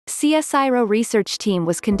CSIRO research team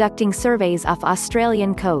was conducting surveys off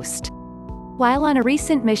Australian coast. While on a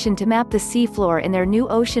recent mission to map the seafloor in their new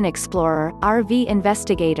Ocean Explorer (RV)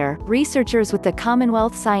 Investigator, researchers with the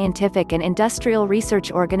Commonwealth Scientific and Industrial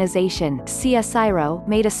Research Organisation (CSIRO)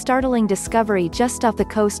 made a startling discovery just off the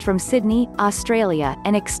coast from Sydney, Australia,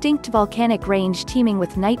 an extinct volcanic range teeming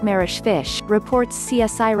with nightmarish fish, reports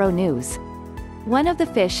CSIRO News. One of the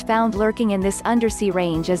fish found lurking in this undersea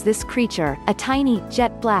range is this creature, a tiny,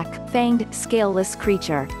 jet-black, fanged, scaleless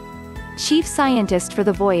creature. Chief Scientist for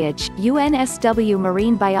the Voyage, UNSW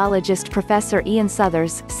marine biologist Professor Iain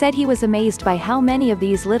Suthers, said he was amazed by how many of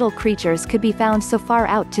these little creatures could be found so far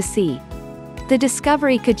out to sea. The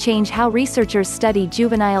discovery could change how researchers study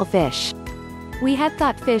juvenile fish. We had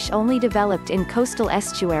thought fish only developed in coastal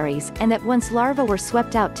estuaries, and that once larvae were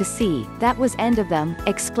swept out to sea, that was end of them,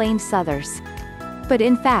 explained Suthers. But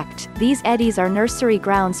in fact, these eddies are nursery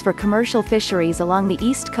grounds for commercial fisheries along the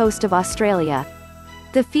east coast of Australia.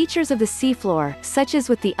 The features of the seafloor, such as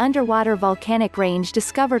with the underwater volcanic range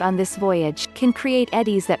discovered on this voyage, can create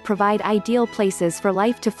eddies that provide ideal places for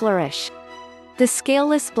life to flourish. The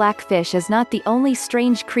scaleless blackfish is not the only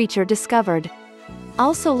strange creature discovered.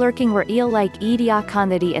 Also lurking were eel-like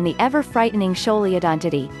Ediacontidae and the ever-frightening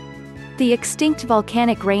Scoliodontidae. The extinct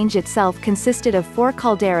volcanic range itself consisted of 4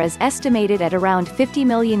 calderas estimated at around 50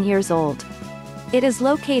 million years old. It is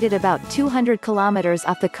located about 200 kilometers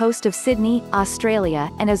off the coast of Sydney,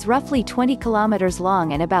 Australia, and is roughly 20 kilometers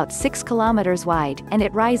long and about 6 kilometers wide, and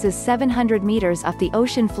it rises 700 meters off the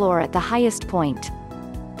ocean floor at the highest point.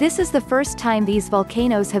 This is the first time these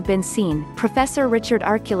volcanoes have been seen, Professor Richard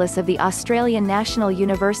Arculus of the Australian National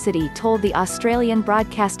University told the Australian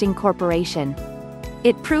Broadcasting Corporation.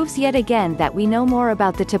 It proves yet again that we know more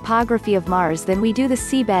about the topography of Mars than we do the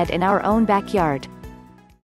seabed in our own backyard.